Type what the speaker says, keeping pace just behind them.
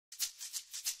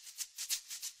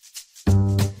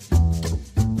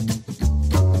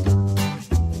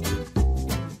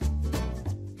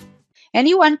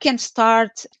Anyone can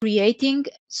start creating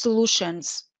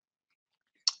solutions.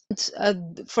 Uh,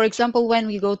 for example, when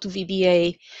we go to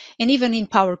VBA and even in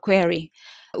Power Query,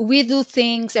 we do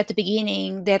things at the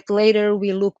beginning that later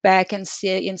we look back and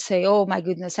say, oh my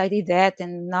goodness, I did that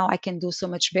and now I can do so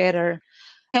much better.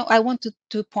 I want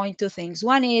to point two things.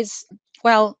 One is,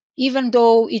 well, even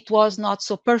though it was not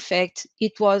so perfect,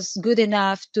 it was good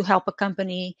enough to help a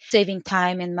company saving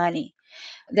time and money.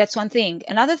 That's one thing.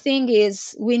 Another thing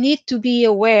is we need to be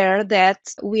aware that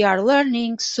we are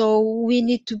learning, so we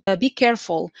need to be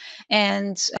careful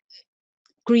and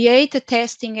create a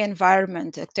testing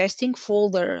environment, a testing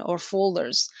folder or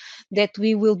folders that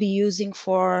we will be using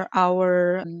for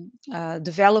our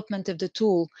development of the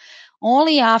tool.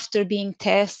 Only after being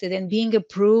tested and being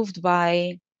approved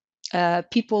by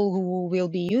people who will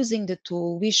be using the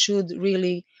tool, we should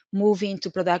really move into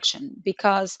production,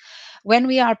 because when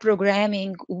we are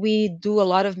programming, we do a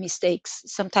lot of mistakes,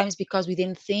 sometimes because we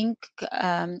didn't think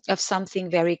of something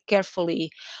very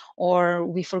carefully, or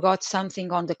we forgot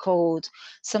something on the code.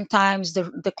 Sometimes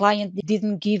the client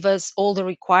didn't give us all the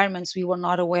requirements. We were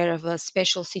not aware of a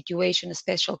special situation, a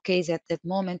special case at that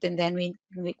moment. And then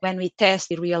when we test,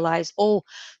 we realize, oh,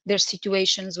 there's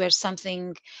situations where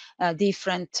something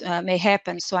different may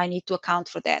happen. So I need to account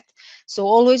for that. So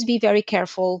always be very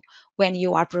careful when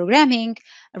you are programming.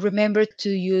 Remember to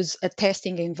use a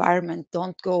testing environment.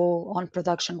 Don't go on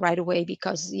production right away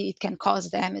because it can cause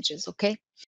damages. Okay.